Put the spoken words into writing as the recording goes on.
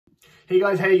Hey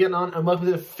guys, how are you getting on? And welcome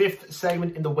to the fifth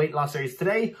segment in the weight loss series.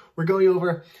 Today, we're going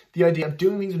over the idea of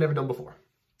doing things you've never done before.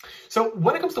 So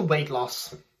when it comes to weight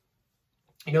loss,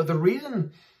 the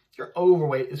reason you're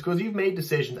overweight is because you've made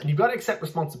decisions and you've got to accept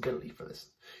responsibility for this.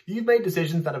 You've made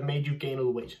decisions that have made you gain a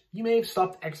little weight. You may have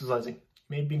stopped exercising. You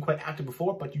may have been quite active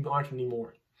before, but you aren't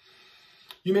anymore.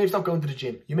 You may have stopped going to the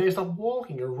gym. You may have stopped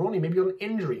walking or running. Maybe you got an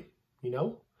injury,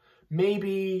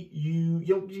 Maybe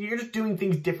you're just doing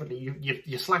things differently.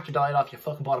 You slacked your diet off. You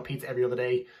fucking bought a pizza every other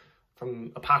day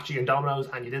from Apache and Domino's,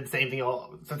 and you did the same thing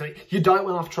all. Your diet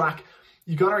went off track.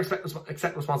 You got to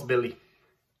accept responsibility.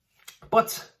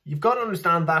 But you've got to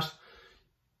understand that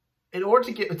in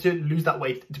order to lose that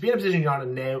weight, to be in a position you're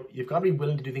in now, you've got to be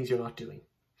willing to do things you're not doing.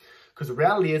 Because the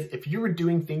reality is, if you were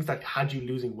doing things that had you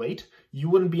losing weight, you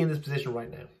wouldn't be in this position right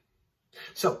now.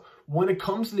 So when it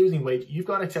comes to losing weight, you've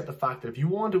got to accept the fact that if you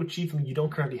want to achieve something you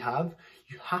don't currently have,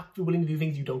 you have to be willing to do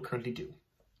things you don't currently do.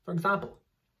 For example,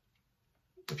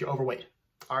 if you're overweight,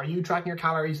 are you tracking your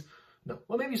calories? No.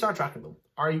 Well, maybe you start tracking them.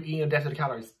 Are you eating a deficit of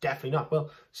calories? Definitely not.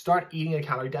 Well, start eating a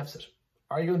calorie deficit.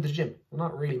 Are you going to the gym? Well,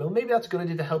 not really. Well, maybe that's a good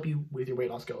idea to help you with your weight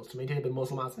loss goals, to maintain a bit of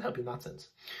muscle mass and help you in that sense.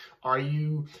 Are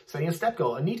you setting a step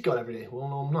goal, a NEAT goal every day? Well,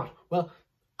 no, I'm not. Well,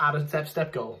 add a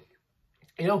step goal.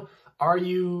 Are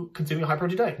you consuming a high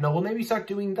protein diet? No, well, maybe start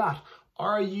doing that.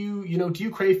 Are you, do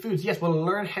you crave foods? Yes, well,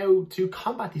 learn how to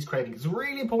combat these cravings. It's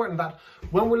really important that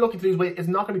when we're looking to lose weight, it's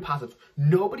not going to be passive.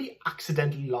 Nobody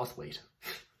accidentally lost weight.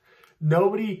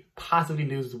 Nobody passively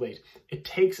loses weight. It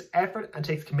takes effort and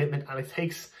takes commitment, and it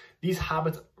takes these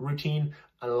habits, routine,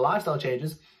 and lifestyle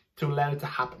changes to allow it to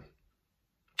happen.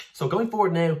 So going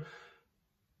forward now,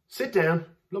 sit down,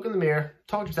 look in the mirror,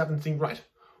 talk to yourself and think, right,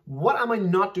 what am I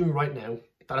not doing right now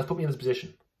that has put me in this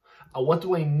position? And what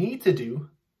do I need to do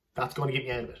that's going to get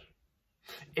me out of it?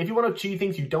 If you want to achieve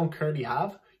things you don't currently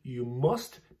have, you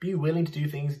must be willing to do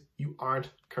things you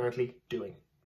aren't currently doing.